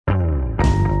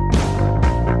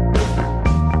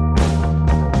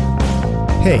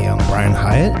Hey, I'm Brian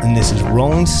Hyatt, and this is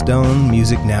Rolling Stone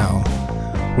Music Now.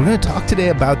 We're going to talk today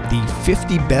about the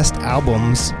 50 best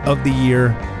albums of the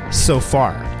year so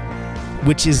far,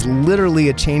 which is literally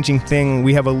a changing thing.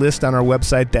 We have a list on our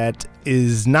website that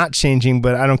is not changing,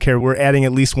 but I don't care. We're adding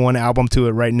at least one album to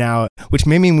it right now, which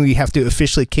may mean we have to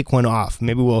officially kick one off.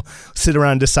 Maybe we'll sit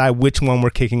around and decide which one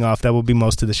we're kicking off. That will be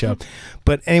most of the show.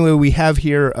 But anyway, we have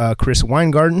here Chris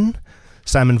Weingarten,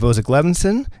 Simon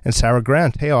Vosick-Levinson, and Sarah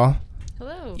Grant. Hey, all.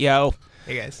 Hello. Yo.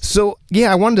 Hey, guys. So,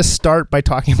 yeah, I wanted to start by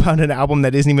talking about an album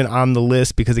that isn't even on the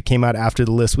list because it came out after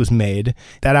the list was made.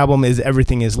 That album is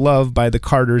Everything Is Love by the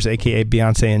Carters, a.k.a.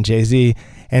 Beyonce and Jay-Z.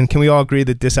 And can we all agree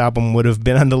that this album would have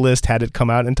been on the list had it come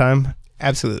out in time?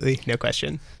 Absolutely. No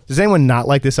question. Does anyone not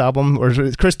like this album? Or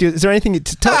Chris, is there anything...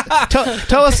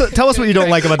 tell us what you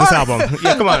don't like about this album.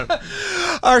 Yeah, come on.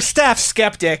 Our staff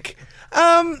skeptic.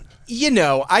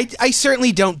 I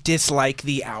certainly don't dislike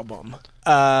the album.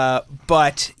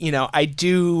 But, I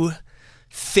do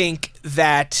think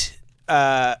that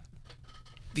the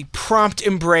prompt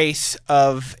embrace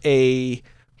of a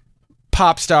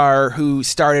pop star who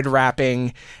started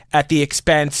rapping at the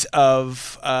expense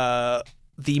of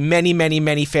the many, many,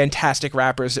 many fantastic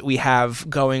rappers that we have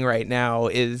going right now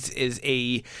is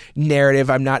a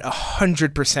narrative I'm not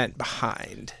 100%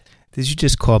 behind. Did you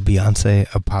just call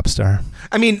Beyonce a pop star?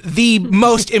 I mean, the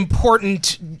most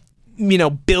important...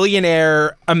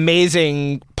 billionaire,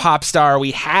 amazing pop star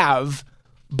we have,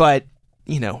 but,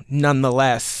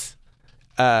 nonetheless,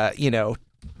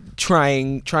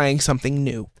 trying something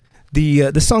new.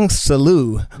 The song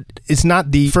Salou is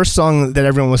not the first song that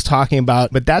everyone was talking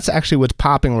about, but that's actually what's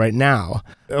popping right now.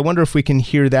 I wonder if we can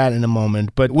hear that in a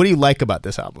moment, but what do you like about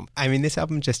this album? I mean, this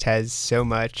album just has so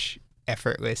much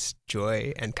effortless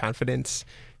joy and confidence.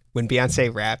 When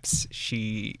Beyonce raps,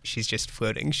 she's just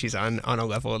floating. She's on a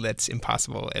level that's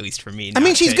impossible, at least for me. I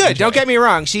mean, she's good. Don't get me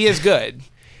wrong. She is good.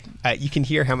 You can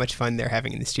hear how much fun they're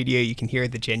having in the studio. You can hear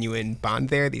the genuine bond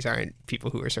there. These aren't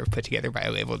people who are sort of put together by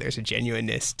a label. There's a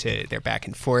genuineness to their back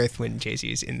and forth. When Jay-Z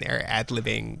is in there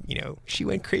ad-libbing, she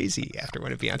went crazy after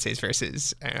one of Beyonce's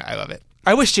verses. I love it.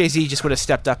 I wish Jay-Z just would have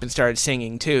stepped up and started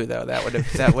singing too, though. That would have.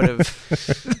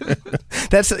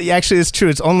 That's actually, it's true.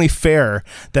 It's only fair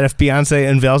that if Beyonce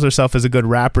unveils herself as a good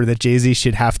rapper, that Jay-Z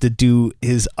should have to do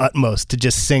his utmost to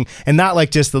just sing, and not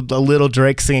like just a little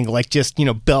Drake singing, like just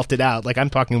belt it out. Like I'm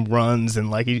talking runs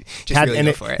and like he just had, really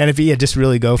go for it. And if he had just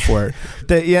really go for it.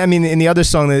 In the other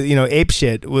song that Ape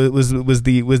Shit was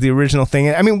the original thing.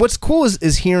 I mean, what's cool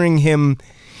is hearing him.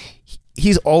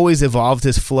 He's always evolved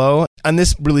his flow. On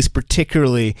this release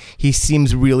particularly, he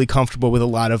seems really comfortable with a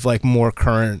lot of like more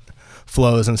current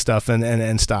flows and stuff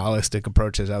and stylistic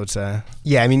approaches, I would say.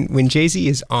 Yeah, I mean, when Jay-Z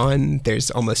is on, there's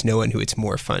almost no one who it's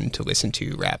more fun to listen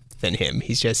to rap than him.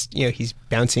 He's just, he's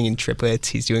bouncing in triplets.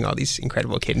 He's doing all these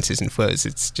incredible cadences and flows.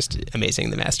 It's just amazing,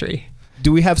 the mastery.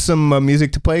 Do we have some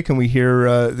music to play? Can we hear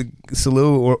the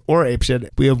Salou or Ape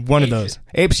Shit? We have one of those.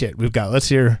 Ape Shit we've got. Let's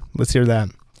hear that.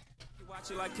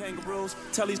 Like kangaroos,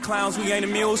 tell these clowns we ain't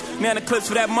amused. Man, the clips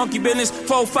for that monkey business.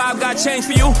 4-5 got change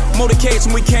for you. Motorcades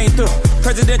when we came through.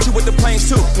 Presidential with the planes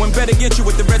too. Went better get you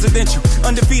with the residential.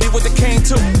 Undefeated with the cane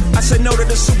too. I said no to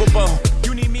the Super Bowl.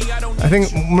 You need me, I don't need. I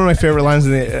think one of my favorite lines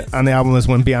on the album is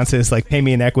when Beyonce is like, "Pay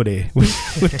me in equity,"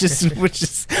 which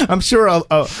is I'm sure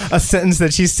a sentence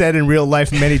that she's said in real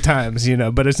life many times,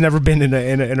 but it's never been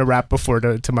in a rap before,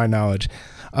 to my knowledge.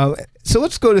 So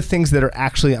let's go to things that are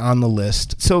actually on the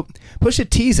list. So Pusha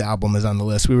T's album is on the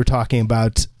list. We were talking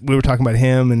about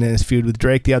him and his feud with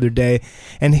Drake the other day,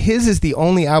 and his is the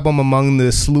only album among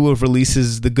the slew of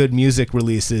releases, the Good Music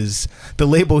releases, the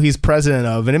label he's president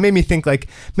of. And it made me think, like,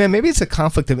 man, maybe it's a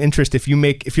conflict of interest if you're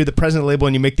the president of the label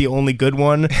and you make the only good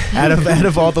one out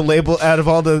of all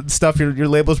the stuff your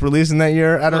label's releasing that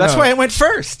year. I don't know. That's why it went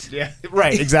first. Yeah,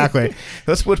 right, exactly.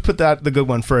 Let's put the good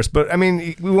one first. But I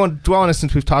mean, we won't dwell on it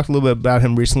since we've talked a little bit about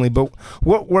him recently. But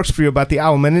what works for you about the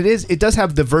album? And it does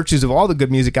have the virtues of all the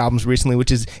Good Music albums recently,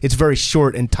 which is it's very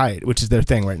short and tight, which is their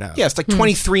thing right now. Yeah, it's like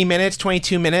 23 minutes,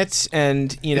 22 minutes,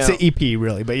 and it's an EP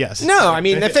really, but yes. No, I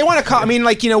mean, if they want to call,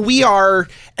 we are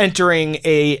entering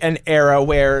an era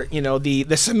where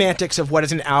the semantics of what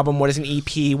is an album, what is an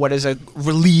EP, what is a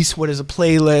release, what is a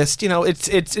playlist,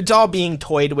 it's all being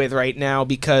toyed with right now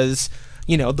because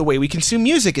the way we consume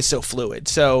music is so fluid.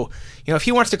 So, if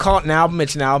he wants to call it an album,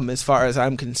 it's an album as far as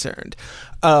I'm concerned.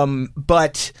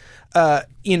 But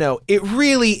it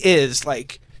really is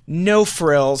like no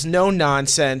frills, no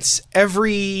nonsense.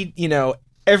 Every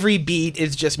beat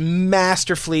is just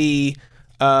masterfully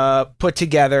put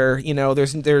together.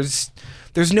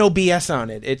 There's no BS on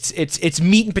it. It's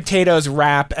meat and potatoes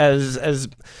rap as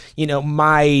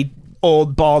my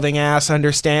old balding ass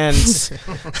understands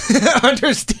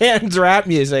understands rap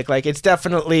music. Like, it's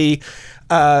definitely,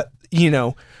 the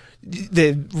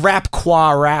rap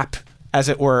qua rap, as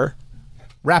it were.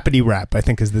 Rapidy rap, I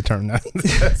think, is the term now.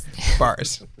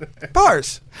 Bars.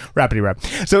 Rapidy rap.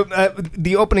 So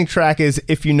the opening track is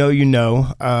 "If You Know, You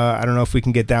Know." I don't know if we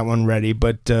can get that one ready,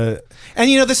 but and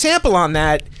the sample on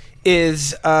that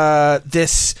is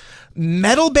this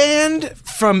metal band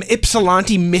from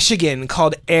Ypsilanti, Michigan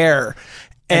called Air.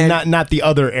 And not the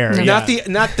other Air. Not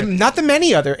the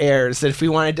many other Airs that if we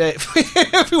wanted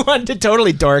to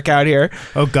totally dork out here.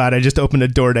 Oh God, I just opened a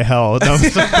door to hell. No.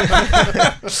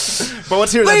 But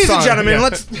let's hear Ladies that song. and gentlemen,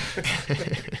 let's.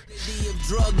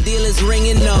 Drug dealers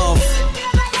ringing off.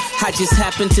 I just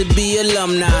happen to be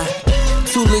alumni.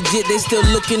 Too legit, they still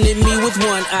looking at me with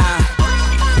one eye.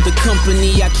 The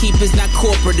company I keep is not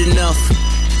corporate enough.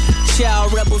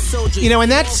 Rebel soldier. And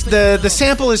that's the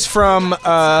sample is from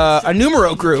a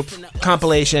Numero Group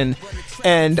compilation,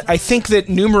 and I think that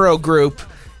Numero Group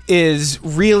is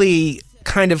really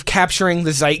kind of capturing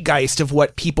the zeitgeist of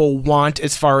what people want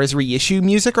as far as reissue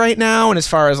music right now, and as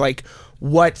far as like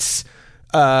what's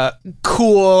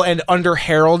cool and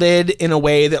under-heralded in a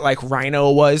way that like Rhino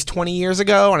was 20 years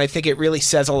ago. And I think it really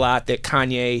says a lot that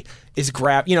Kanye is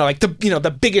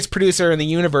the biggest producer in the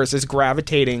universe is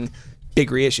gravitating big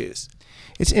reissues.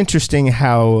 It's interesting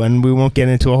how, and we won't get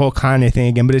into a whole Kanye thing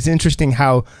again, but it's interesting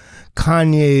how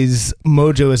Kanye's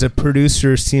mojo as a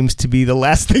producer seems to be the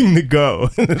last thing to go.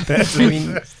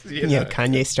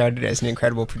 Kanye started as an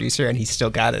incredible producer, and he's still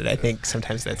got it. I think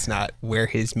sometimes that's not where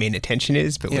his main attention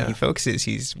is, but when he focuses,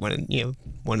 he's one of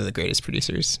the greatest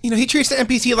producers. He treats the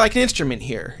MPC like an instrument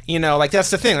here. Like that's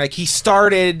the thing. Like he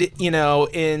started, in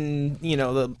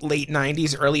the late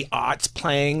 '90s, early aughts,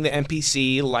 playing the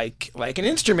MPC like an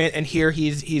instrument, and here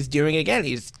he's doing it again.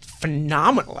 He's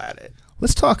phenomenal at it.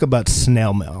 Let's talk about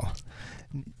Snail Mail.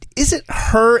 Is it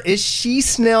her? Is she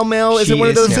Snail Mail? Is it one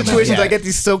of those situations? I get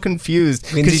these so confused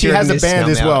because she has a band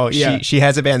as well. Yeah, she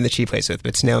has a band that she plays with,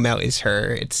 but Snail Mail is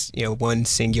her. It's one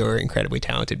singular, incredibly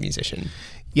talented musician.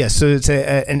 Yeah, so it's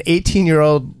an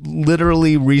 18-year-old,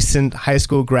 literally recent high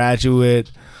school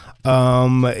graduate.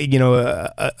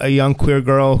 A young queer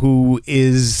girl who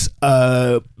is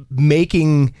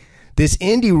making this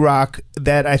indie rock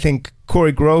that I think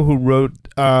Corey Groh, who wrote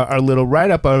our little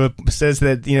write-up of it, says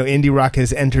that indie rock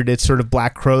has entered its sort of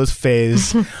Black Crowes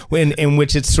phase, in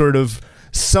which it's sort of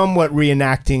somewhat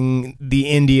reenacting the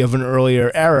indie of an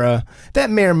earlier era. That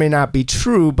may or may not be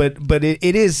true, but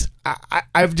it is.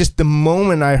 I've just, the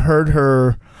moment I heard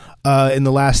her in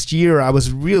the last year, I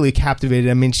was really captivated.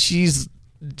 I mean, she's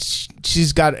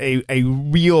got a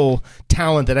real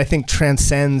talent that I think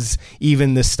transcends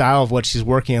even the style of what she's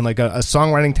working in, like a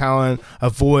songwriting talent, a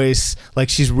voice. Like,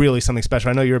 she's really something special.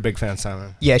 I know you're a big fan,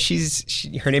 Simon. Yeah,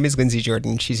 her name is Lindsay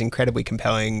Jordan. She's incredibly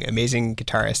compelling, amazing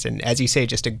guitarist, and as you say,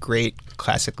 just a great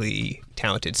classically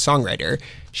talented songwriter.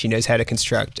 She knows how to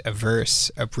construct a verse,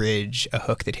 a bridge, a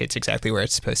hook that hits exactly where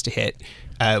it's supposed to hit.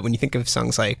 When you think of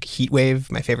songs like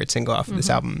Heatwave, my favorite single off of this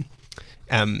album,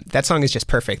 that song is just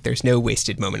perfect. There's no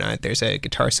wasted moment on it. There's a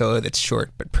guitar solo that's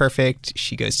short but perfect.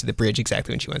 She goes to the bridge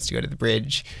exactly when she wants to go to the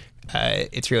bridge.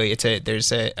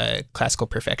 There's a classical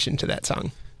perfection to that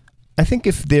song. I think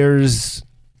if there's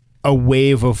a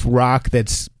wave of rock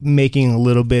that's making a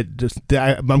little bit,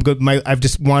 I've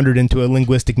just wandered into a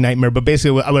linguistic nightmare, but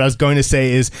basically what I was going to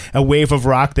say is a wave of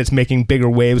rock that's making bigger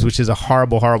waves, which is a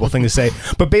horrible thing to say.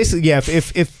 But basically, yeah,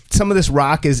 if some of this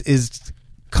rock is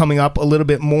coming up a little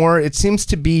bit more, it seems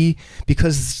to be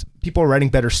because people are writing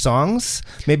better songs,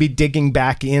 maybe digging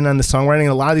back in on the songwriting.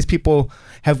 A lot of these people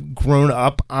have grown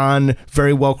up on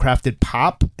very well-crafted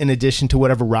pop in addition to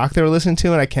whatever rock they were listening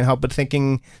to, and I can't help but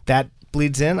thinking that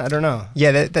bleeds in. I don't know.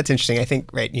 Yeah, that's interesting. I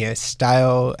think,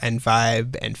 style and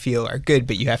vibe and feel are good,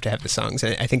 but you have to have the songs.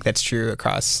 And I think that's true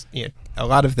across, a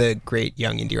lot of the great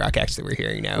young indie rock acts that we're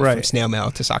hearing now, from Snail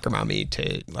Mail to Soccer Mommy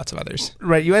to lots of others.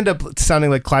 Right. You end up sounding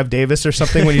like Clive Davis or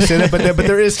something when you say that, but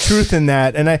there is truth in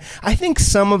that. And I think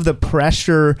some of the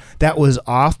pressure that was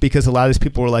off, because a lot of these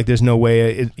people were like, there's no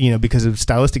way, because of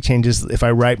stylistic changes, if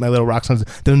I write my little rock songs,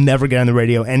 they'll never get on the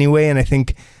radio anyway. And I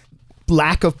think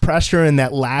lack of pressure and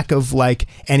that lack of like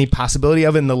any possibility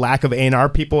of it, and the lack of A&R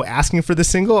people asking for the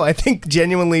single, I think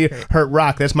genuinely hurt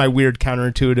rock. That's my weird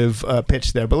counterintuitive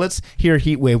pitch there. But let's hear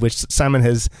Heatwave, which Simon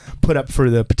has put up for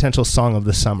the potential song of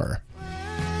the summer.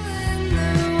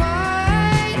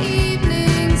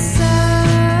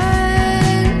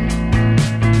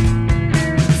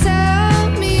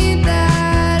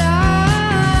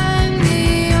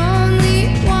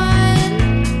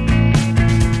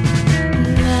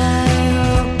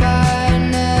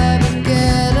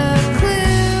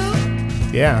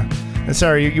 yeah. And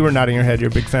sorry, you were nodding your head. You're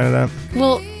a big fan of that.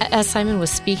 Well, as Simon was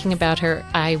speaking about her,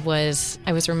 I was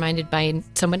reminded by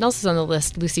someone else on the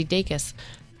list, Lucy Dacus,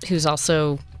 who's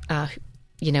also, an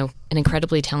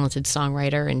incredibly talented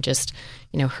songwriter, and just,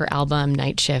 her album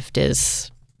Night Shift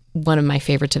is one of my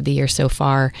favorites of the year so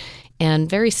far. And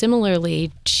very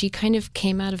similarly, she kind of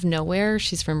came out of nowhere.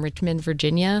 She's from Richmond,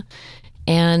 Virginia,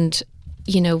 and,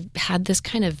 had this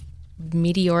kind of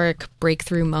meteoric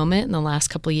breakthrough moment in the last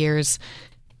couple of years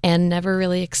and never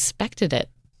really expected it.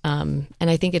 And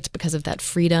I think it's because of that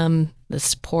freedom, the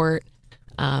support.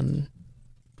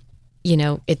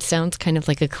 It sounds kind of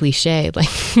like a cliche, but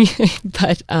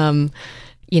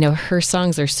her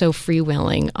songs are so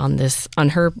freewheeling on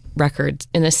her records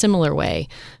in a similar way.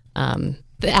 The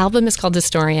album is called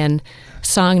Historian,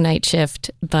 song Night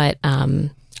Shift, but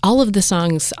all of the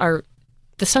songs are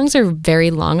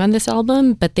very long on this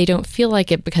album, but they don't feel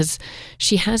like it because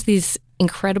she has these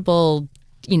incredible,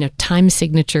 time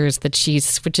signatures that she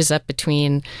switches up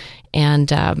between. And,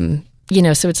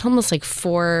 so it's almost like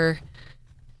four,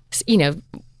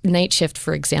 Night Shift,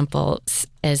 for example,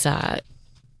 is,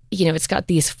 it's got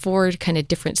these four kind of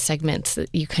different segments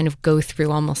that you kind of go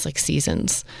through almost like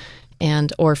seasons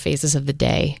or phases of the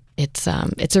day. It's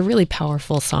a really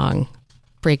powerful song,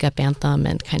 breakup anthem,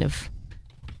 and kind of.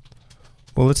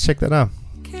 Well, let's check that out.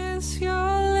 Kiss your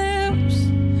lips,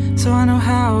 so I know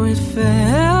how it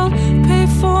felt. Pay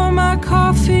for my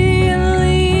coffee and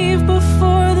leave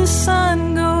before the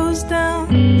sun goes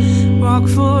down. Walk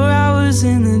 4 hours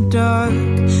in the dark,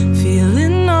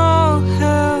 feeling all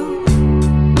hell.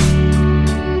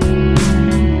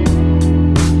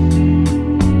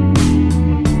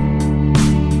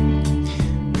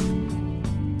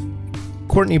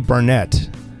 Courtney Barnett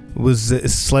was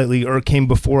came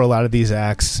before a lot of these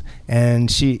acts,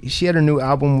 and she had her new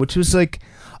album, which was like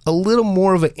a little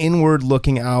more of an inward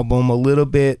looking album, a little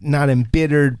bit not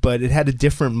embittered, but it had a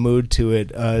different mood to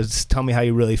it. Tell Me How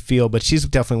You Really Feel. But she's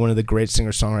definitely one of the great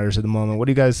singer-songwriters at the moment. What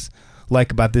do you guys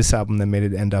like about this album that made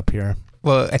it end up here?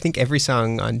 Well, I think every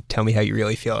song on Tell Me How You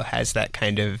Really Feel has that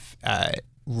kind of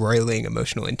roiling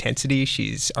emotional intensity.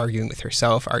 She's arguing with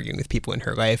herself, arguing with people in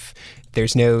her life.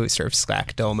 There's no sort of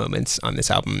slack, dull moments on this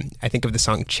album. I think of the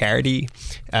song Charity,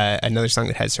 another song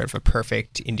that has sort of a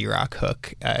perfect indie rock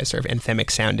hook, sort of anthemic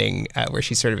sounding, where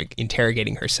she's sort of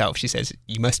interrogating herself. She says,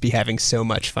 "You must be having so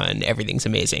much fun. Everything's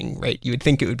amazing," right? You would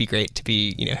think it would be great to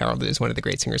be, heralded as one of the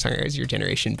great singer-songwriters of your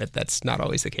generation, but that's not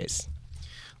always the case.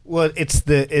 Well, it's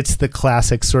the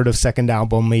classic sort of second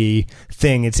album-y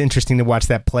thing. It's interesting to watch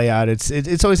that play out.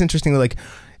 It's always interesting, like,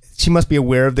 she must be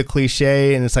aware of the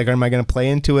cliche, and it's like, am I going to play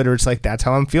into it? Or it's like, that's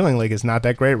how I'm feeling. Like, it's not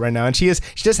that great right now. And she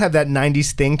does have that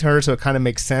 90s thing to her, so it kind of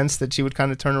makes sense that she would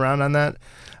kind of turn around on that.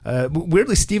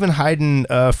 Weirdly, Stephen Hayden,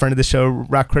 a friend of the show,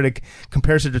 rock critic,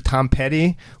 compares her to Tom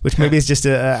Petty, which maybe is just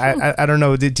I don't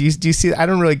know. Do you see? I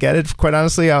don't really get it, quite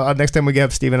honestly. Next time we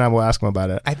get Stephen, I will ask him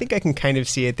about it. I think I can kind of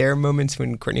see it. There are moments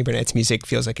when Courtney Barnett's music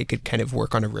feels like it could kind of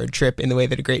work on a road trip in the way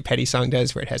that a great Petty song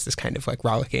does, where it has this kind of like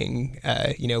rollicking,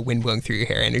 wind blowing through your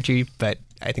hair energy. But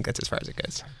I think that's as far as it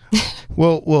goes.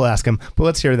 We'll ask him, but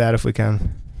let's hear that if we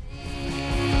can.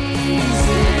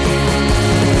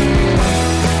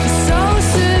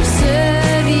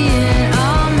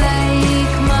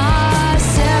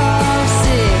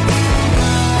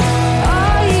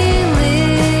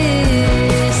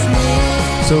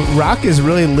 So rock is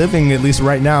really living, at least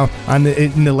right now,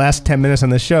 in the last 10 minutes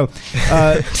on the show.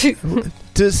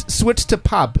 To switch to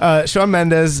pop, Shawn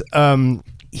Mendes,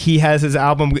 he has his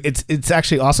album. It's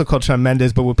actually also called Shawn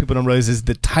Mendes, but what people don't realize is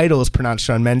the title is pronounced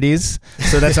Shawn Mendes.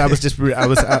 So that's I got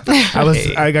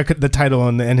the title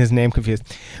and his name confused.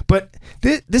 But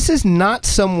this is not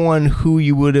someone who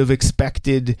you would have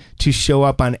expected to show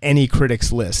up on any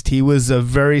critic's list. He was a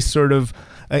very sort of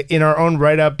in our own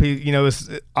write-up, is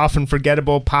often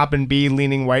forgettable pop and B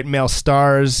leaning white male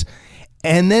stars.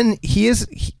 And then he's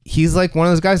like one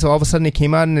of those guys who all of a sudden he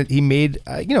came out and he made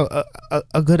a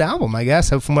good album, I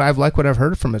guess, from what I've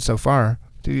heard from it so far.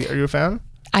 Are you a fan?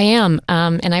 I am,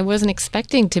 and I wasn't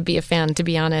expecting to be a fan, to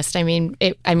be honest. I mean,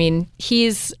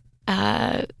 he's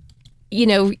for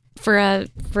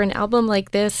an album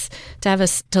like this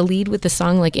to lead with a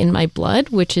song like In My Blood,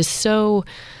 which is so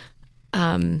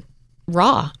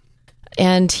raw,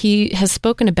 and he has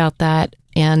spoken about that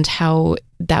and how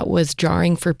that was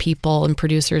jarring for people and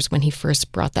producers when he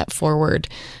first brought that forward.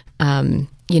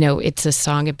 It's a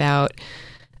song about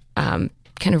kind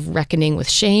of reckoning with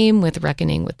shame,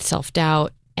 reckoning with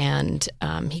self-doubt, and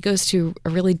he goes to a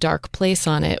really dark place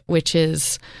on it, which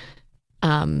is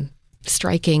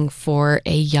striking for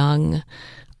a young,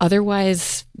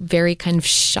 otherwise very kind of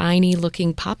shiny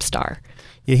looking pop star.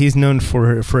 Yeah, he's known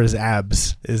for his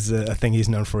abs. Is a thing he's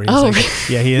known for. He's Oh, like,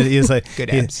 yeah, he is like Good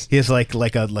abs. He has like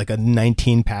a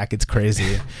 19 pack. It's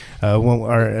crazy.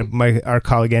 Our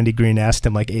colleague Andy Green asked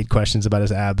him like 8 questions about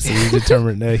his abs. So he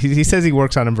determined. He says he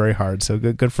works on them very hard. So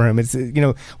good for him. It's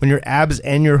when your abs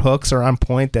and your hooks are on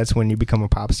point, that's when you become a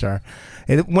pop star.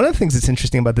 And one of the things that's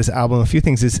interesting about this album, a few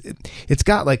things, is it's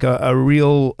got like a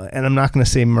real, and I'm not going to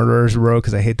say murderer's row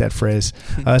because I hate that phrase.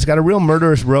 It's got a real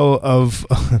murderer's row of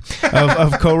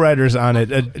co-writers on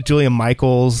it. Julia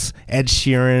Michaels, Ed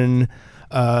Sheeran,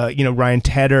 Ryan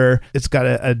Tedder. It's got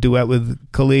a duet with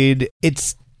Khalid.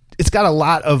 It's got a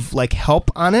lot of like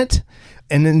help on it.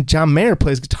 And then John Mayer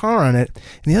plays guitar on it.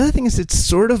 And the other thing is it's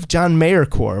sort of John Mayer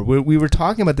core. We were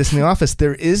talking about this in the office.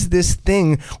 There is this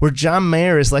thing where John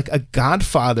Mayer is like a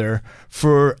godfather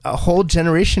for a whole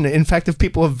generation. In fact, of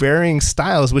people of varying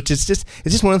styles, which is just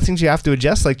one of the things you have to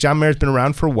adjust. Like John Mayer's been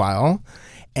around for a while,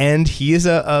 and he is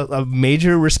a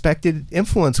major respected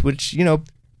influence, which,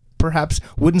 perhaps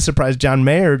wouldn't surprise John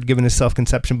Mayer given his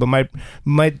self-conception, but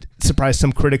might surprise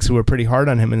some critics who were pretty hard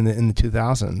on him in the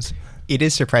 2000s. It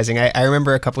is surprising. I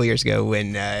remember a couple of years ago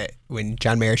when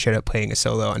John Mayer showed up playing a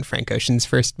solo on Frank Ocean's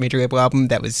first major label album.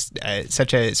 That was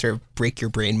such a sort of break your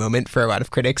brain moment for a lot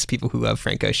of critics, people who love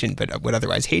Frank Ocean but would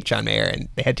otherwise hate John Mayer, and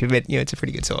they had to admit, it's a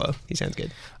pretty good solo. He sounds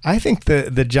good. I think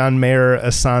the John Mayer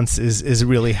assance is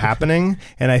really happening,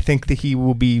 and I think that he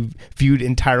will be viewed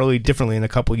entirely differently in a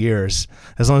couple years,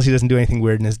 as long as he doesn't do anything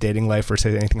weird in his dating life or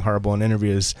say anything horrible in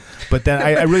interviews. But then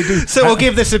I really do. So we'll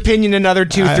give this opinion another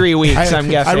 2-3 weeks. I'm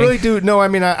guessing. I really do. No, I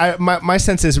mean, my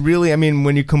sense is really, I mean,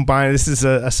 when you combine, this is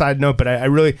a side note, but I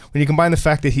really, when you combine the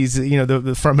fact that he's, the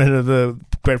frontman of the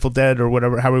Grateful Dead or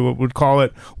whatever, how we would call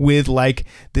it, with like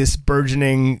this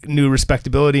burgeoning new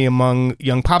respectability among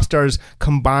young pop stars,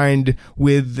 combined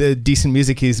with the decent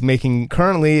music he's making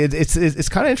currently, it's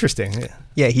kind of interesting.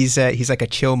 Yeah, he's like a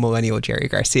chill millennial Jerry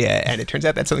Garcia, and it turns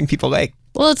out that's something people like.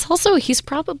 Well, it's also, he's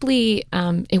probably,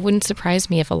 it wouldn't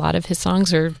surprise me if a lot of his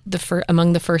songs are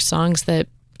among the first songs that,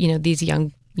 these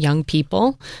young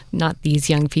people, not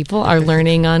these young people, are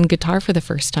learning on guitar for the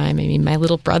first time. I mean, my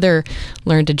little brother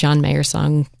learned a John Mayer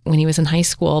song when he was in high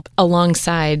school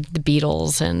alongside the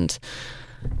Beatles and,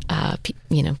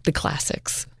 the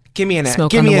classics. Give me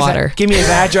Smoke on the Water. Give me his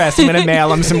address. I'm going to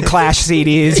mail him some Clash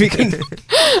CDs. We can...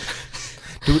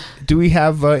 Do we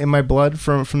have In My Blood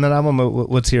from that album?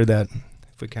 Let's hear that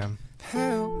if we can.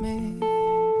 Help me.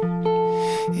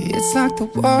 It's like the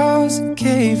walls are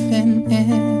caving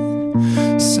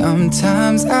in.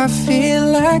 Sometimes I feel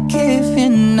like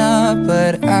giving up,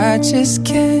 but I just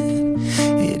can't.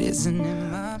 It isn't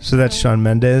in my... So that's Shawn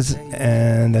Mendes,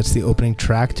 and that's the opening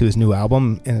track to his new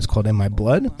album, and it's called In My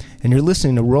Blood. And you're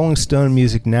listening to Rolling Stone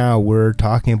Music Now. We're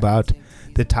talking about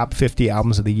the top 50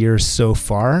 albums of the year so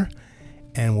far,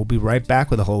 and we'll be right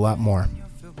back with a whole lot more.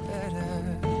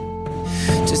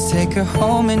 Just take her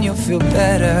home and you'll feel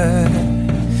better.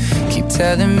 Keep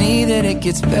telling me that it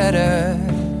gets better.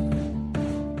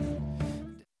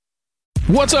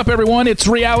 What's up, everyone? It's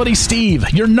Reality Steve,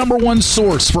 your number one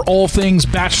source for all things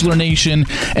Bachelor Nation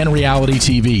and reality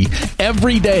TV.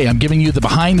 Every day, I'm giving you the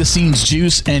behind-the-scenes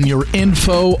juice and your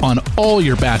info on all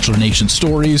your Bachelor Nation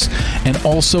stories, and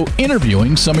also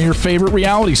interviewing some of your favorite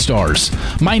reality stars.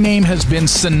 My name has been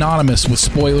synonymous with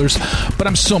spoilers, but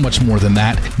I'm so much more than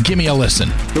that. Give me a listen.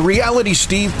 The Reality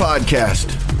Steve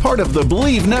Podcast, part of the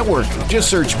Believe Network. Just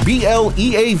search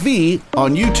BLEAV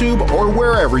on YouTube or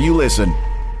wherever you listen.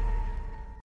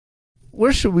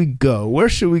 Where should we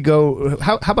go?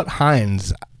 How about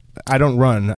Heinz? I Don't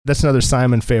Run. That's another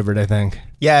Simon favorite, I think.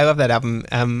 Yeah, I love that album.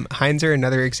 Heinz are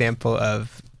another example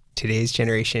of today's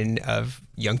generation of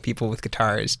young people with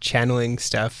guitars channeling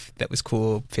stuff that was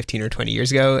cool 15 or 20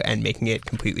 years ago and making it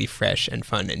completely fresh and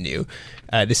fun and new.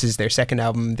 This is their second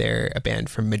album. They're a band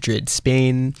from Madrid,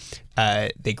 Spain.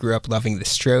 They grew up loving the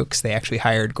Strokes. They actually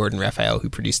hired Gordon Raphael, who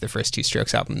produced the first 2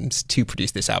 Strokes albums, to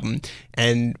produce this album.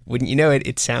 And wouldn't you know it,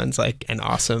 it sounds like an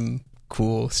awesome,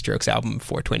 cool Strokes album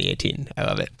for 2018. I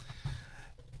love it.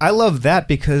 I love that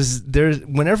because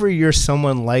whenever you're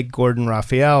someone like Gordon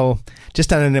Raphael,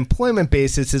 just on an employment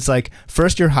basis, it's like,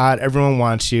 first you're hot, everyone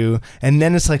wants you, and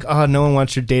then it's like, oh, no one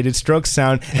wants your dated Strokes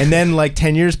sound, and then like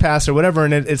 10 years pass or whatever,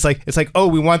 and it's like, oh,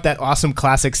 we want that awesome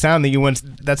classic sound that you want.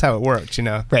 That's how it works,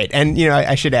 Right. And,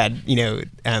 I should add,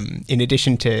 in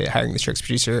addition to hiring the Strokes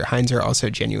producer, Heinz are also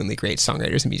genuinely great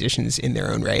songwriters and musicians in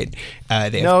their own right.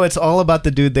 No, it's all about the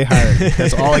dude they hired.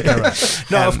 That's all I care about.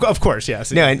 No, of course,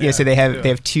 yes. No, and so they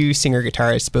have 2 singer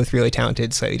guitarists, both really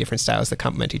talented, slightly different styles that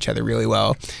complement each other really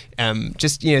well.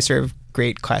 Just sort of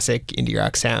great classic indie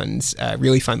rock sounds.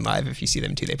 Really fun live if you see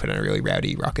them too. They put on a really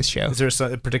rowdy, raucous show. Is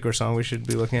there a particular song we should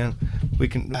be looking at? We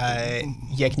can.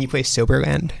 Yeah, can you play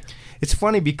Soberland? It's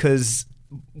funny because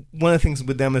one of the things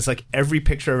with them is like every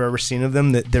picture I've ever seen of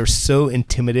them, that they're so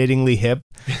intimidatingly hip.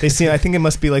 They seem, I think it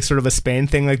must be like sort of a Spain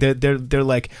thing. Like they're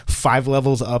like 5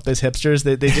 levels up as hipsters.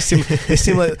 They just seem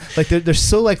like they're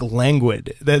so like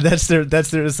languid. That's their.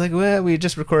 It's like, well, we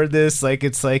just recorded this. Like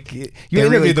it's like you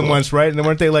interviewed really them cool. once, right? And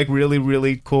weren't they like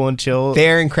really cool and chill?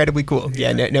 They're incredibly cool.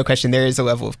 Yeah, no question. There is a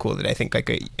level of cool that I think like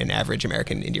an average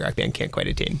American indie rock band can't quite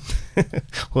attain. Well,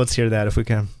 let's hear that if we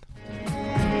can.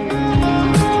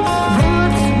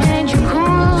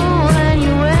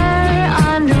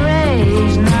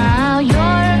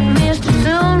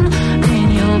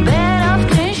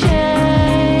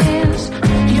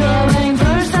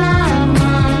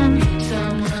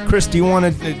 Chris, do you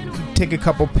want to take a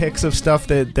couple picks of stuff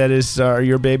that is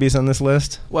your babies on this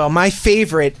list? Well, my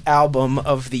favorite album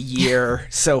of the year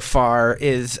so far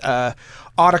is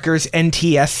Autechre's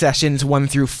NTS Sessions 1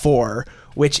 through 4,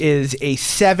 which is a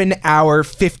 7-hour,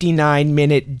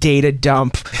 59-minute data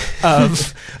dump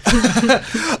of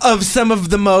of some of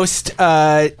the most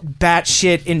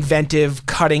batshit inventive,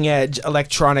 cutting-edge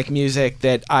electronic music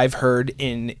that I've heard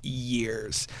in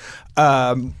years.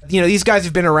 These guys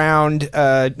have been around,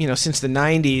 since the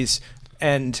 90s,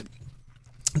 and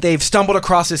they've stumbled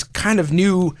across this kind of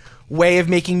new way of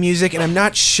making music, and I'm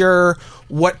not sure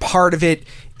what part of it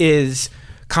is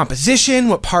composition,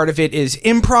 what part of it is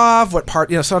improv, what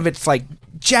part, some of it's like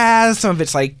jazz, some of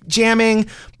it's like jamming,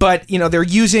 but, they're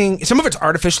using, some of it's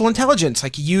artificial intelligence,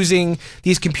 like using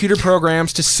these computer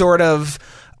programs to sort of,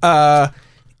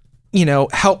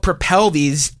 help propel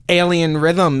these alien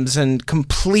rhythms and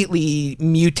completely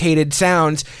mutated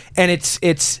sounds. And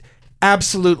it's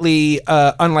absolutely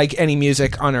unlike any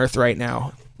music on Earth right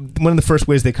now. One of the first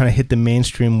ways they kind of hit the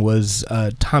mainstream was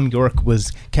Tom York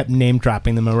kept name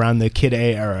dropping them around the Kid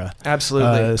A era.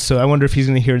 Absolutely. So I wonder if he's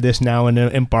going to hear this now and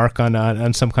embark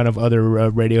on some kind of other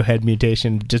Radiohead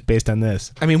mutation just based on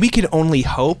this. I mean, we can only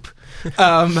hope.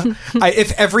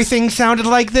 If everything sounded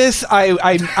like this,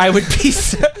 I would be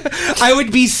I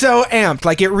would be so amped.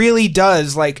 Like, it really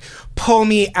does like pull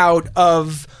me out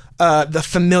of the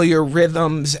familiar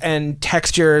rhythms and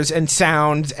textures and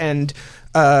sounds and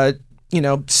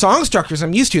song structures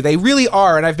I'm used to. They really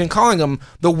are, and I've been calling them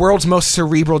the world's most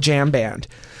cerebral jam band.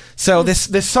 So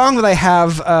this song that I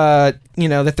have, that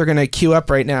they're going to queue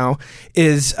up right now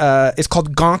is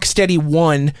called Gonk Steady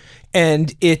 1,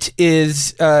 and it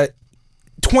is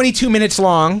 22 minutes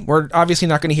long. We're obviously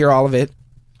not going to hear all of it.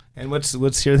 And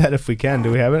let's hear that if we can.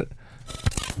 Do we have it?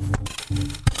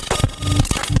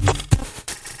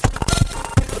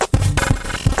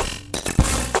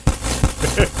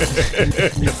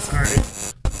 Sorry.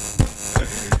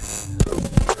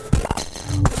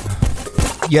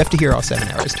 You have to hear all 7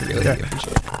 hours to really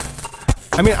appreciate it.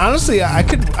 I mean, honestly, I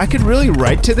could really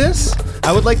write to this.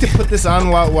 I would like to put this on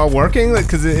while working,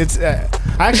 because it's.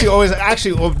 I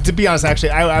to be honest, I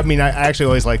actually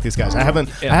always like these guys. I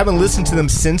haven't listened to them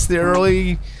since the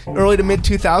early to mid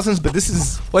 2000s, but this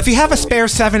is. Well, if you have a spare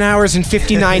 7 hours and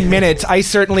 59 minutes, I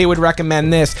certainly would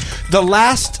recommend this. The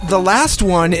last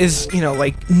one is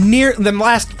the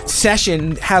last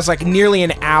session has like nearly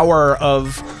an hour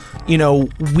of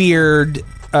weird.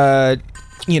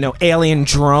 Alien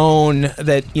drone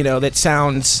that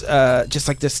sounds just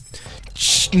like this,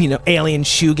 alien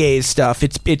shoegaze stuff.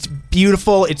 It's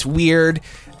beautiful. It's weird.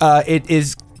 It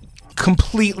is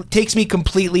takes me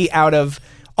completely out of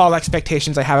all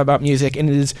expectations I have about music, and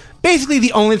it is basically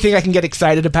the only thing I can get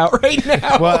excited about right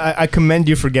now. Well, I commend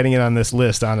you for getting it on this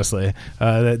list. Honestly,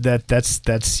 that's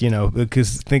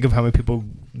because think of how many people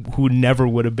who never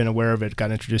would have been aware of it got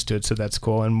introduced to it. So that's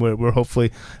cool, and we're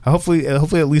hopefully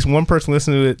at least one person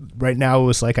listening to it right now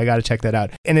was like, I got to check that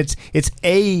out. And it's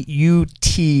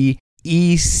AUTECHRE,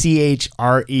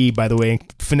 by the way.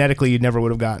 Phonetically, you never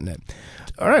would have gotten it.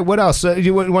 All right, what else?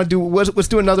 You want to do? Let's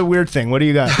do another weird thing. What do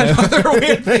you got? Another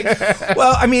weird thing.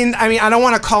 Well, I mean, I don't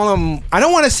want to call them. I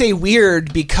don't want to say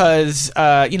weird because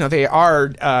they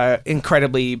are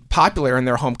incredibly popular in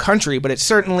their home country, but it's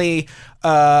certainly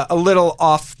a little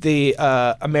off the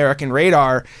American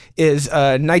radar. Is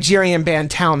Nigerian band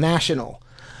Town National.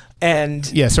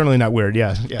 And yeah, certainly not weird.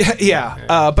 Yeah.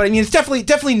 But I mean, it's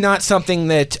definitely not something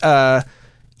that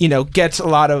gets a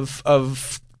lot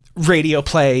of radio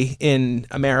play in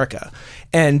America.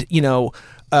 And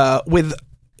with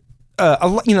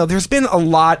there's been a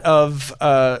lot of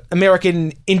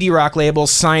American indie rock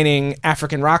labels signing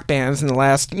African rock bands in the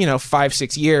last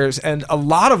 5-6 years, and a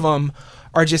lot of them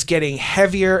are just getting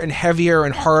heavier and heavier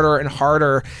and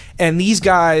harder. And these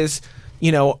guys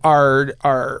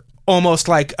are almost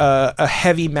like a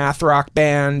heavy math rock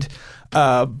band,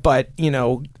 but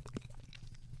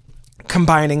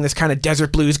combining this kind of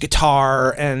desert blues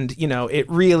guitar, and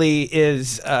it really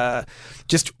is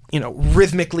just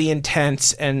rhythmically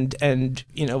intense and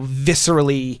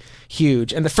viscerally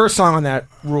huge. And the first song on that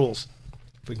rules.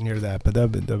 If we can hear that, but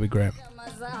that'd be great.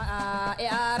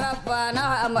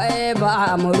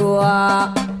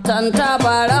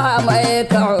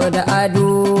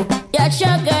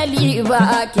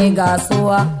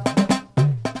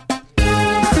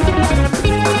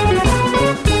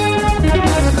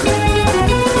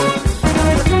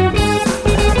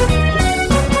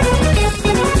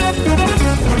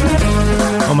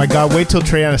 Oh my God, wait till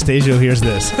Trey Anastasio hears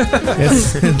this.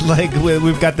 It's like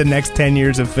we've got the next 10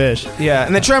 years of Fish. Yeah,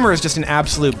 and the drummer is just an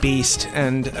absolute beast,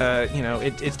 and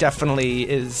it definitely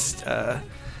is.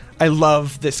 I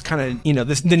love this kind of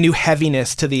the new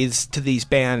heaviness to these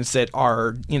bands that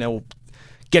are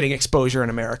getting exposure in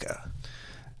America.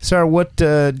 Sarah, what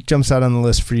jumps out on the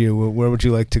list for you? Where would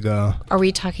you like to go? Are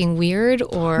we talking weird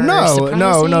or no,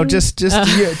 surprising?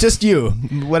 just you,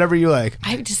 whatever you like. I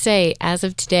have to say, as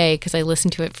of today, because I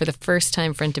listened to it for the first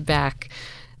time front to back,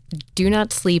 do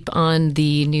not sleep on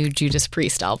the new Judas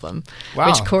Priest album,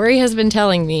 which Corey has been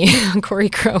telling me. Corey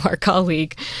Crow, our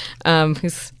colleague,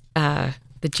 who's the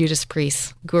Judas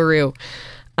Priest guru.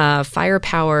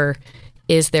 Firepower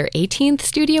is their 18th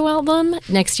studio album.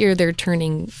 Next year they're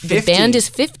turning 50. The band is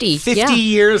 50. 50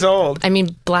 years old. I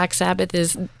mean, Black Sabbath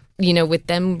is, with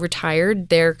them retired,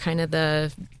 they're kind of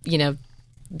the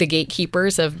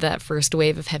gatekeepers of that first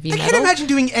wave of heavy metal. I can't imagine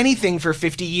doing anything for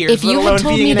 50 years. If you had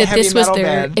told me that this was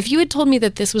if you had told me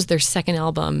that this was their second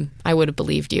album, I would have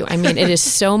believed you. I mean, it is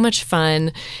so much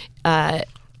fun.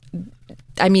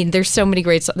 There's so many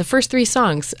great songs. The first 3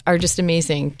 songs are just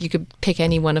amazing. You could pick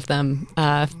any one of them.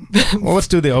 Well, let's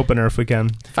do the opener if we can.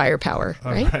 Firepower,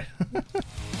 right? With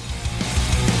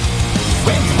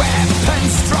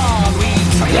weapons strong, we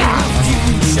triumph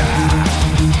future.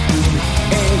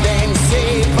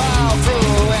 Invincible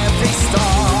through every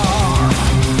storm.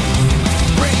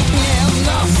 Bringing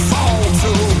the foe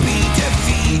to be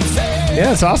defeated.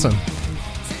 Yeah, it's awesome.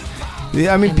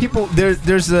 Yeah, I mean, people.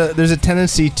 There's a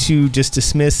tendency to just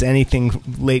dismiss anything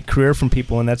late career from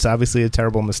people, and that's obviously a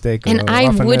terrible mistake. And I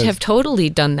would have totally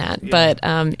done that, but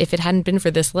if it hadn't been for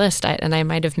this list, I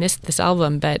might have missed this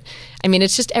album. But I mean,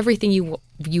 it's just everything you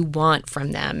want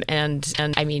from them, and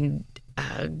I mean,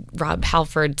 Rob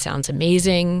Halford sounds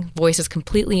amazing. Voice is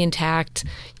completely intact.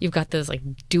 You've got those like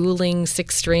dueling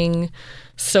 6-string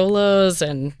solos,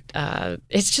 and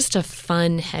it's just a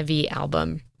fun, heavy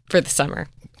album for the summer.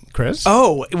 Chris?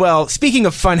 Oh, well, speaking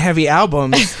of fun, heavy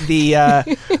albums,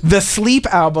 the Sleep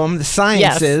album, The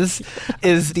Sciences,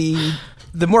 is the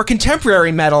more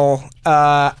contemporary metal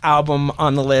album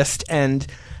on the list. And,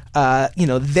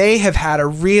 they have had a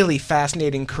really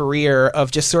fascinating career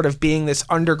of just sort of being this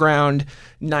underground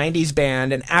 90s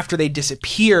band. And after they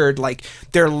disappeared, like,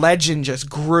 their legend just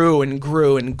grew and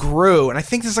grew and grew. And I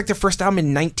think this is like their first album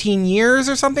in 19 years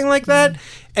or something like that.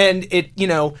 And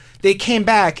they came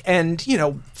back and,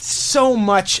 so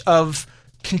much of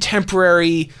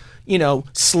contemporary,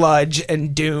 sludge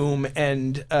and doom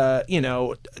and,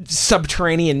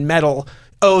 subterranean metal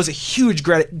owes a huge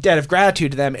debt of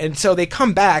gratitude to them. And so they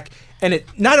come back and it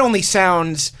not only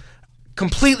sounds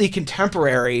completely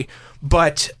contemporary,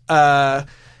 but, it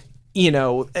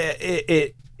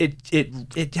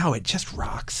just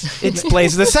rocks. It's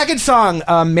blazes. The second song,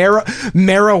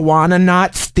 Marijuana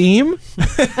Knots Theme.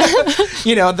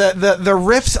 The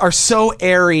riffs are so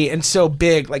airy and so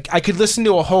big. Like, I could listen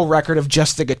to a whole record of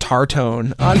just the guitar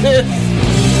tone on this.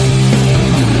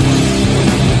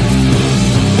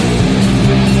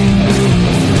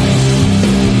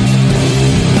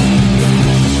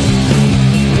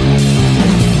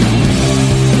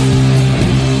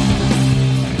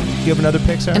 Do you have another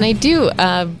pick, Sarah? And I do.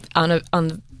 On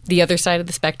the other side of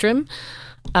the spectrum,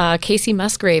 Casey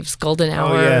Musgrave's Golden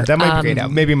Hour. Oh yeah, that might be a great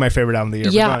album. Maybe my favorite album of the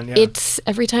year. Yeah, it's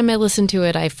every time I listen to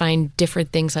it, I find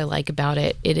different things I like about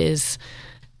it. It is,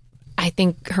 I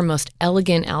think, her most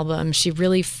elegant album. She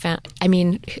really found. I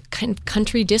mean, kind of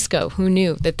country disco. Who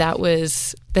knew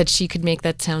that she could make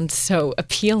that sound so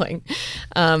appealing?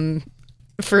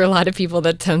 For a lot of people,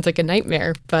 that sounds like a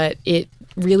nightmare, but it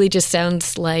really just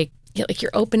sounds like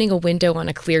you're opening a window on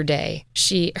a clear day.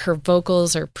 Her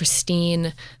vocals are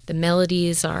pristine. The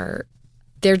melodies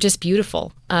they're just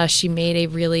beautiful. She made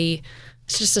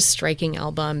it's just a striking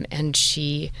album. And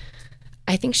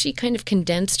I think she kind of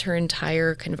condensed her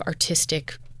entire kind of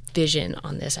artistic vision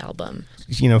on this album.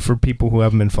 You know, for people who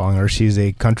haven't been following her, she's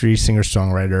a country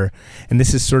singer-songwriter, and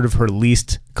this is sort of her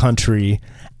least country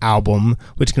album,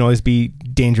 which can always be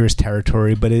dangerous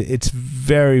territory, but it's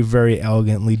very, very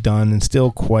elegantly done and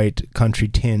still quite country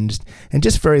tinged and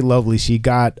just very lovely. She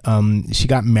got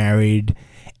married,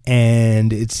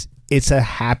 and it's a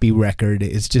happy record.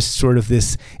 It's just sort of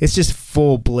this, it's just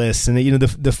full bliss. And you know,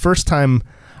 the first time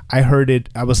I heard it,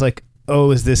 I was like,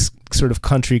 oh, is this sort of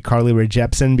country Carly Rae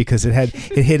Jepsen? Because it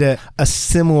hit a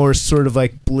similar sort of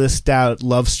like blissed out,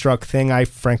 love struck thing. I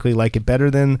frankly like it better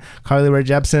than Carly Rae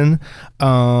Jepsen.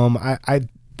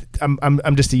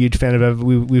 I'm just a huge fan of it.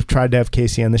 We've tried to have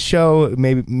Casey on the show.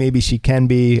 Maybe she can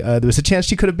be. There was a chance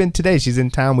she could have been today. She's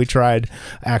in town. We tried,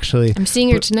 actually. I'm seeing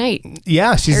her tonight.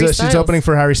 Yeah, she's opening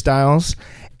for Harry Styles.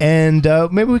 And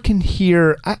maybe we can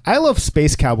hear. I love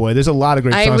Space Cowboy. There's a lot of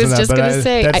great songs on that. I was just going to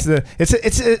say,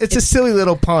 it's a silly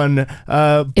little pun.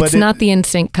 But it's not the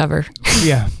NSYNC cover.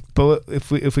 Yeah, but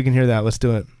if we can hear that, let's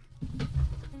do it.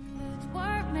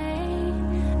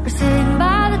 We're sitting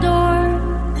by the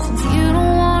door since you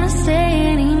don't want to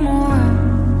stay anymore.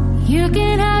 You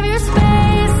can have your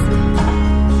space,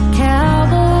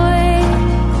 cowboy.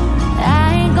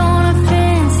 I ain't gonna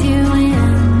fence you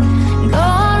in. Go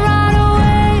on right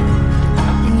away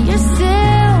in your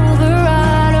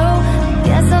Silverado. I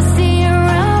guess I'll see you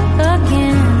around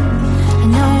again. I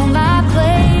know my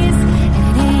place,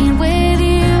 and it ain't with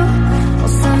you. Well,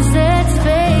 sunsets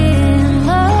fade and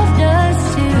love does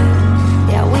too.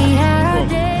 Yeah, we had our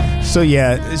days. So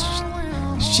yeah,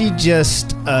 she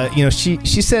just,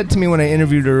 she said to me when I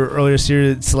interviewed her earlier this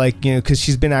year, it's like, you know, because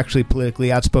she's been actually politically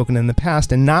outspoken in the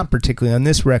past and not particularly on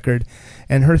this record.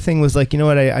 And her thing was like, you know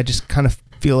what, I just kind of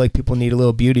feel like people need a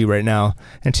little beauty right now.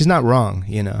 And she's not wrong,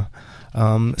 you know.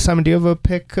 Simon, do you have a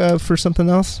pick for something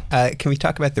else? Can we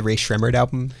talk about the Ray Shremmerd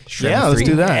album? Yeah, let's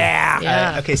do that.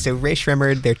 Yeah. Okay, so Ray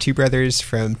Shremmerd, they're two brothers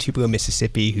from Tupelo,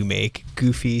 Mississippi, who make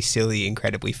goofy, silly,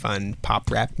 incredibly fun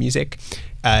pop rap music.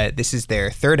 This is their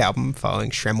third album,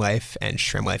 following Shrem Life and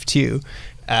Shrem Life 2.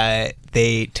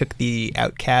 They took the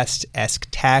Outkast-esque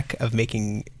tack of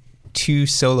making 2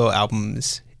 solo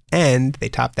albums, and they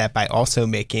topped that by also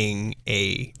making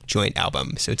a joint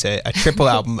album. So it's a triple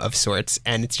album of sorts,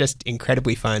 and it's just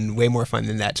incredibly fun, way more fun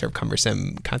than that sort of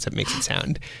cumbersome concept makes it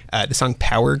sound. The song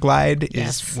Power Glide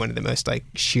is one of the most like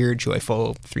sheer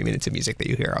joyful 3 minutes of music that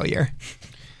you hear all year.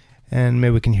 And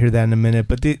maybe we can hear that in a minute.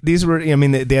 But these were, I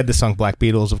mean, they had the song Black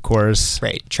Beatles, of course.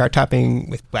 Right. Chart topping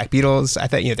with Black Beatles. I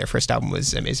thought, their first album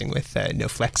was amazing with No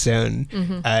Flex Zone.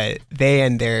 Mm-hmm. They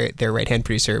and their right-hand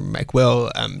producer, Mike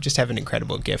Will, just have an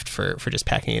incredible gift for just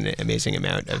packing an amazing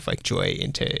amount of like joy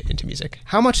into music.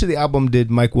 How much of the album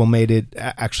did Mike Will made it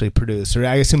actually produce? Or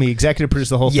I assume he executive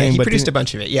produced the whole thing. Yeah, he produced a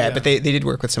bunch of it. Yeah, but they did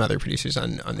work with some other producers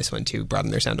on this one too,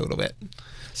 broaden their sound a little bit.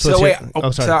 So wait,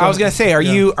 so I was gonna say, are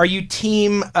you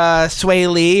team Sway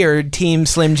Lee or team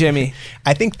Slim Jimmy?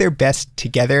 I think they're best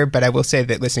together, but I will say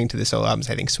that listening to the solo albums,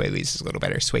 I think Sway Lee's is a little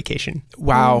better. Swaycation.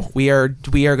 Wow, we are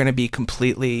going to be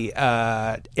completely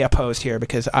opposed here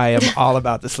because I am all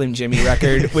about the Slim Jimmy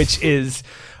record, which is.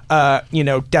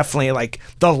 Definitely like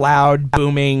the loud,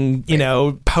 booming,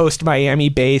 post Miami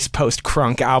bass, post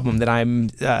crunk album that I'm,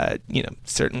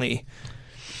 certainly.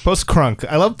 Post crunk.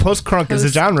 I love post crunk as a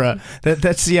genre.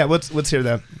 Let's hear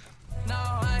that. No,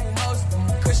 I ain't hosting.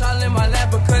 Kush all in my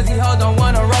lap because he don't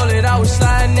wanna roll it. I was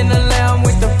sliding in the lamb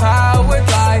with the power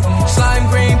glide. Slime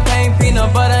green paint,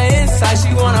 peanut butter inside.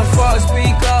 She wanna fall,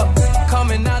 speak up.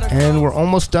 Coming out of. And we're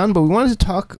almost done, but we wanted to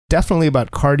talk definitely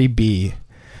about Cardi B.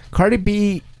 Cardi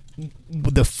B.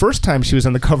 The first time she was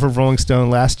on the cover of Rolling Stone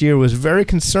last year was very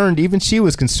concerned. Even she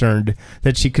was concerned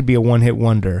that she could be a one-hit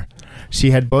wonder.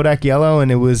 She had Bodak Yellow,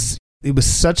 and it was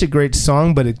such a great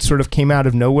song, but it sort of came out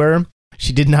of nowhere.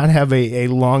 She did not have a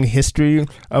long history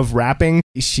of rapping.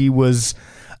 She was,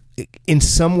 in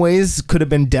some ways, could have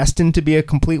been destined to be a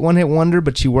complete one-hit wonder,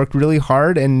 but she worked really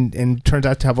hard and turns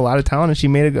out to have a lot of talent, and she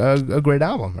made a great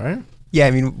album, right? Yeah,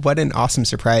 I mean, what an awesome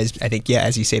surprise, I think,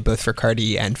 as you say, both for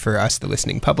Cardi and for us, the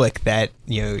listening public, that,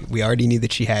 we already knew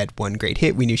that she had one great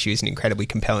hit. We knew she was an incredibly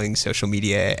compelling social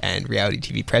media and reality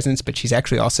TV presence, but she's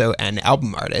actually also an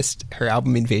album artist. Her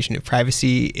album, Invasion of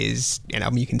Privacy, is an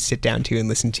album you can sit down to and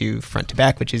listen to front to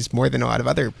back, which is more than a lot of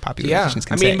other popular musicians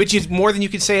can say. Which is more than you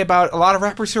could say about a lot of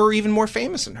rappers who are even more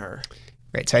famous than her.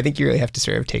 Right, so I think you really have to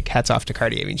sort of take hats off to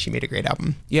Cardi. I mean, she made a great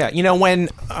album. Yeah, when...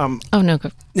 oh, no, go.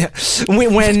 Yeah,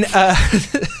 when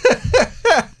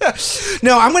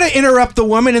No, I'm going to interrupt the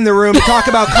woman in the room to talk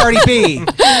about Cardi B.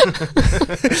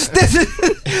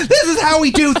 This is how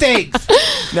we do things.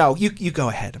 No, you go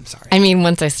ahead. I'm sorry. I mean,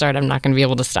 once I start, I'm not going to be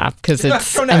able to stop because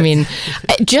it's. Go nuts. I mean,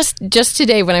 just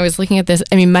today when I was looking at this,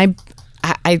 I mean, I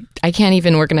can't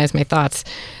even organize my thoughts.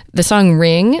 The song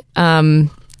 "Ring"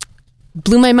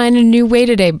 blew my mind in a new way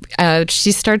today.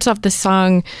 She starts off the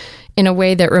song in a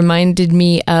way that reminded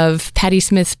me of Patti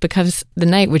Smith's "Because the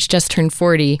Night," which just turned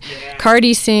 40. Yeah.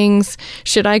 Cardi sings,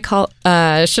 "Should I call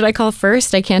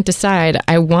first? I can't decide.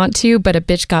 I want to, but a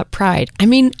bitch got pride." I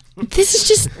mean, this is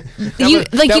just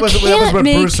that was what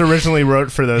Bruce originally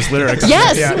wrote for those lyrics.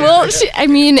 Yes, yeah. Well,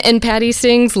 and Patti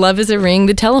sings "Love is a ring,"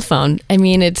 the telephone. I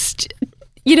mean, it's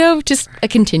just a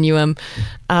continuum.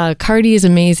 Cardi is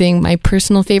amazing. My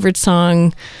personal favorite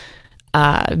song,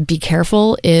 "Be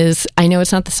Careful," is, I know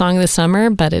it's not the song of the summer,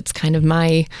 but it's kind of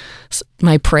my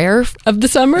prayer of the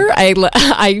summer.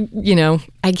 I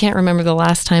can't remember the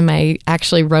last time I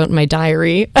actually wrote in my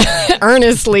diary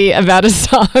earnestly about a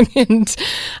song. And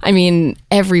I mean,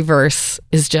 every verse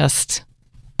is just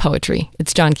poetry.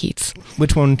 It's John Keats.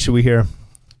 Which one should we hear?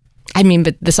 I mean,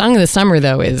 but the song of the summer,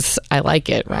 though, is "I Like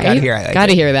It," right? Gotta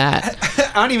hear that.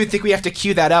 I don't even think we have to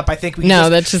cue that up. I think we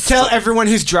just tell everyone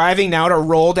who's driving now to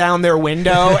roll down their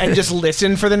window and just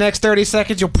listen for the next 30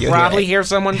 seconds. You'll probably hear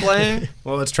someone playing.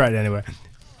 Well, let's try it anyway.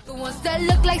 The ones that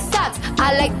look like socks.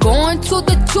 I like going to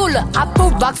the jeweler. I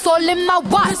put rocks all in my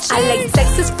watch. I like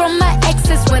texts from my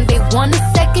exes when they want a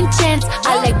second chance.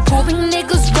 I like proving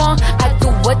niggas wrong. I do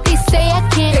what they say I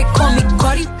can't. They call me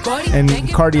Cardi.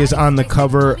 And Cardi is on the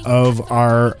cover of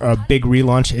our big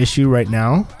relaunch issue right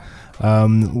now.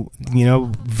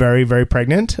 Very, very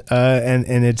pregnant.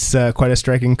 And it's quite a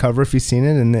striking cover if you've seen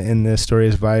it. And the story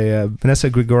is by Vanessa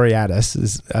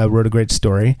Grigoriadis, wrote a great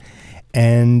story.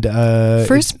 And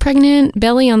first pregnant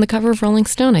belly on the cover of Rolling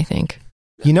Stone, I think.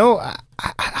 I don't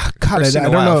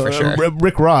know. For sure.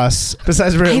 Rick Ross.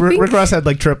 Besides, Rick Ross had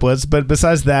like triplets, but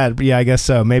besides that, yeah, I guess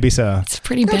so. Maybe so. It's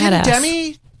pretty badass.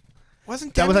 Demi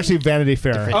that was actually Vanity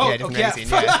Fair. Magazine,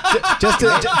 yeah. just to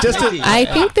I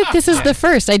think that this is the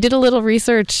first. I did a little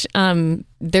research.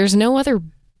 There's no other.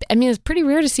 I mean, it's pretty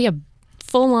rare to see a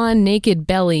full-on naked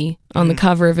belly on the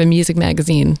cover of a music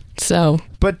magazine. So,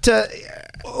 but.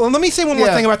 Well, let me say one more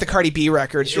thing about the Cardi B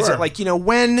record. Sure. Is that,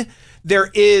 when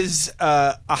there is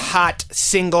a hot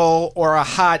single or a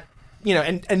hot,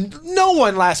 and no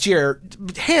one last year,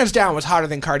 hands down, was hotter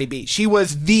than Cardi B. She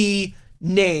was the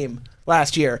name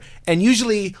last year. And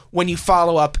usually when you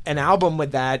follow up an album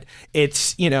with that,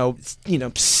 it's,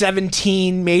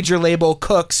 17 major label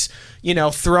cooks,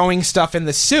 throwing stuff in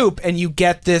the soup, and you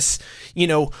get this,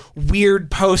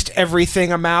 weird post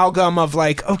everything amalgam of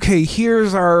like, okay,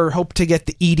 here's our hope to get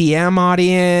the EDM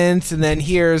audience, and then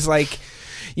here's like,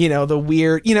 the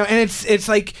weird, and it's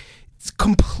like, it's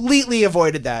completely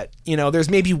avoided that. There's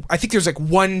I think there's like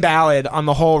one ballad on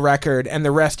the whole record, and the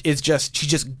rest is she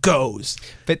just goes.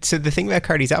 But so the thing about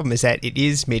Cardi's album is that it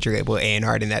is major label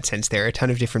A&R in that sense. There are a ton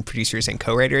of different producers and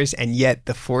co-writers, and yet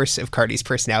the force of Cardi's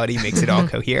personality makes it all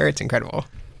cohere. It's incredible.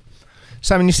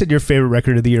 Simon, you said your favorite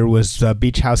record of the year was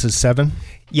Beach House's 7.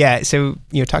 Yeah, so,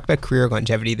 talk about career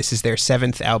longevity. This is their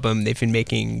 7th album. They've been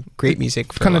making great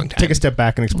music for a long time. Take a step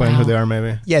back and explain who they are,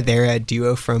 maybe. Yeah, they're a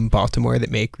duo from Baltimore that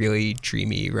make really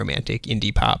dreamy, romantic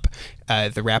indie pop.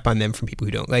 The rap on them from people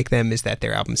who don't like them is that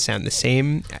their albums sound the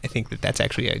same. I think that that's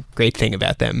actually a great thing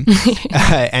about them.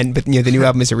 But the new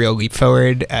album is a real leap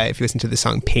forward. If you listen to the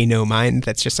song Pay No Mind,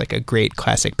 that's just like a great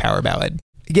classic power ballad.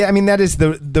 Yeah, I mean, that is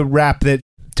the rap that,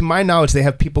 to my knowledge, they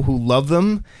have people who love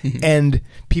them and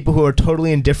people who are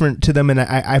totally indifferent to them, and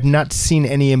I've not seen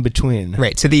any in between.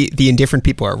 Right. So the indifferent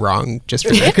people are wrong, just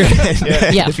for the record.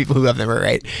 The people who love them are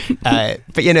right. But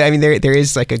there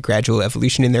is like a gradual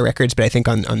evolution in their records, but I think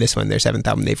on this one, their 7th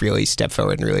album, they've really stepped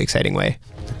forward in a really exciting way.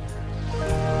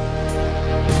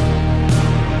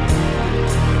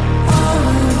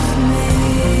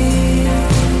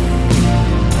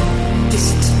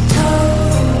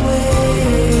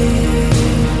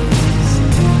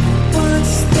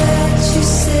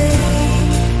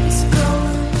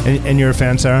 And you're a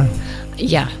fan, Sarah?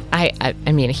 Yeah, I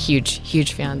mean, a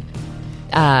huge fan.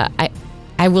 I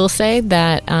will say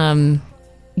that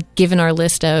given our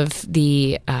list of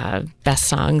the best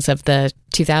songs of the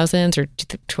 2000s or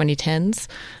 2010s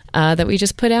that we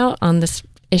just put out on this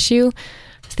issue,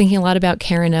 I was thinking a lot about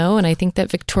Karen O, and I think that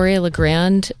Victoria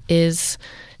Legrand is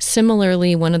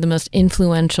similarly one of the most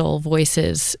influential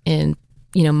voices in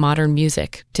modern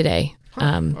music today.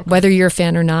 Whether you're a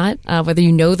fan or not, whether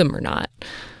you know them or not.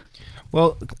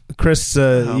 Well, Chris,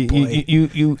 boy.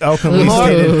 you eloquently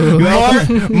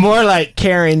stated More like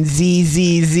Karen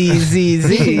ZZZZZ.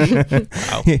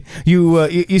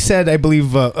 You said, I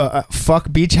believe,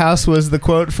 "fuck Beach House" was the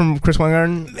quote from Chris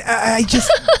Weingarten. I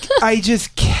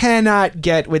just cannot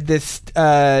get with this,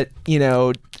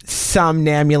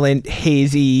 somnambulant,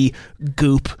 hazy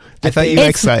goop. I thought you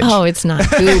liked Fudge. Oh, it's not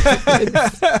goop.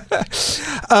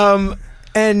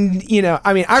 And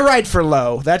I ride for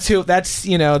Low. That's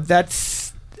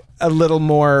a little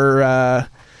more,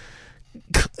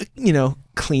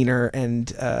 cleaner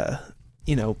and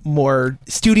more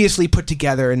studiously put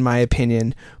together, in my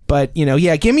opinion. But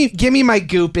give me my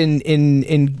goop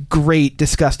in great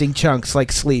disgusting chunks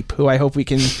like Sleep, who I hope we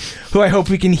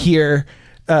can hear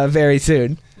very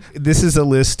soon. This is a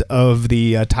list of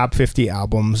the top 50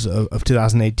 albums of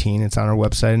 2018. It's on our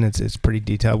website, and it's pretty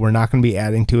detailed. We're not going to be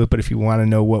adding to it, but if you want to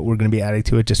know what we're going to be adding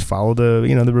to it, just follow the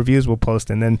reviews we'll post.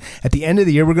 And then at the end of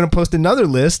the year, we're going to post another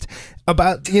list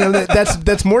about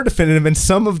that's more definitive. And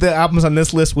some of the albums on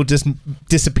this list will just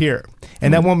disappear,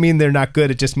 and that won't mean they're not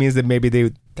good. It just means that maybe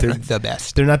they're not the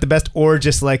best. They're not the best, or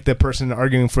just like the person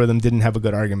arguing for them didn't have a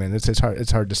good argument. It's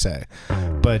hard to say.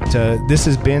 But this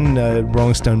has been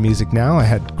Rolling Stone Music Now. I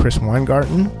had Chris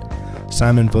Weingarten,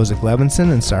 Simon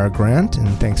Vozik-Levinson, and Sarah Grant, and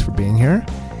thanks for being here.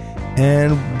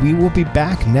 And we will be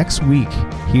back next week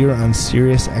here on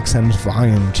Sirius XM's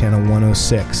Volume, Channel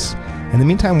 106. In the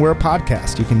meantime, we're a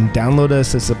podcast. You can download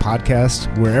us as a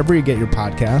podcast wherever you get your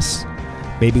podcasts.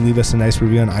 Maybe leave us a nice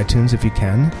review on iTunes if you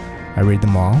can. I read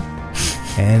them all.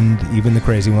 And even the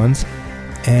crazy ones.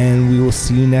 And we will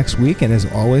see you next week. And as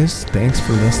always, thanks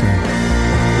for listening.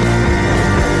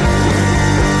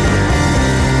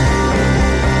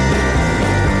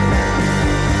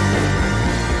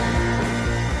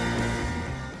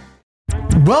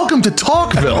 Welcome to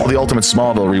Talkville, the ultimate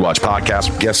Smallville rewatch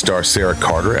podcast. Guest star Sarah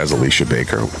Carter as Alicia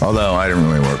Baker, although I didn't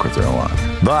really work with her a lot.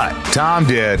 But Tom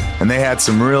did, and they had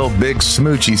some real big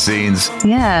smoochy scenes.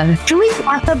 Yeah. Can we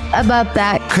talk about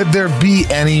that? Could there be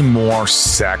any more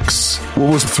sex?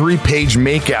 What was a 3-page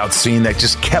makeout scene that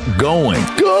just kept going?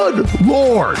 Good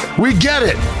Lord, we get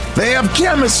it. They have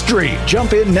chemistry.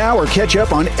 Jump in now or catch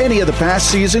up on any of the past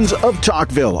seasons of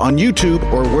Talkville on YouTube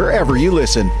or wherever you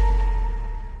listen.